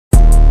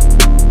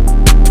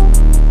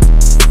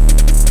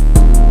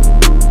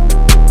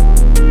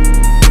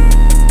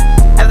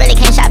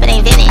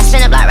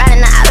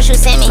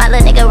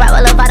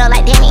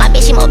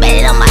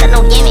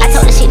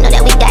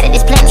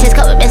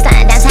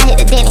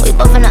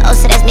Oh,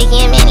 so that's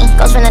Mickey and Minnie.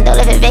 Goes from the door,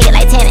 living Vegas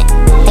like tenant.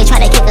 They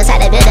tryna kick us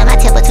out the building, my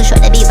temper too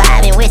short to be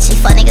vibing with you.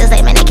 Fuck niggas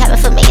like man, they capping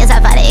for millions.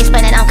 I about to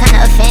explain it, I'm kinda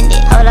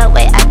offended. Hold up,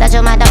 wait, I thought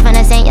you my dog from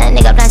the same young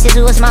nigga blind since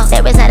we was small.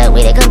 There is not a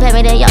way they compare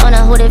me to y'all. On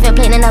a who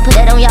different plane and I put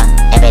that on y'all.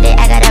 Every day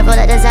I gotta roll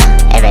up the zone.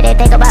 Every day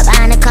think about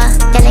buying a car.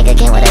 That nigga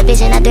came with a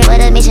vision, I been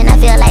with a mission. I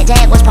feel like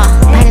Jack was Paul.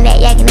 Running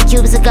that yak in the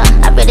cubes ago.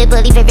 I really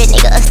believe every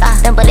nigga a star.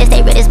 Them bullets, they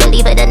really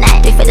believe it or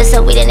not. They feel it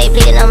so weird and they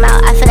bleeding them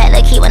out. I feel like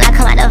Lucky when I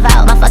come out the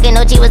vault. My fucking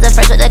OG was the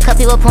first with the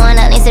cup, people pouring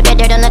up. Need to spread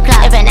dirt on the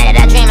cloud. Every night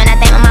that I dream and I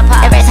think on my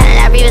pop. Every time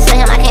that I read with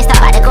him, I can't stop.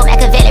 I had to go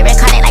back a Valley,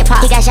 reincarnate like Pop.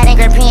 He got shot in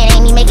Grand Prix and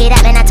ain't me make it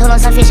out. And I told him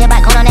some fish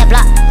about going on that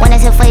block. When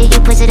it's here for you, you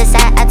push it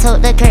aside. I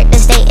told the Kurt to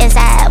stay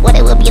inside. What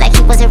it would be like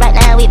he wasn't right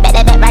now. We back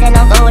that back riding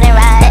on go.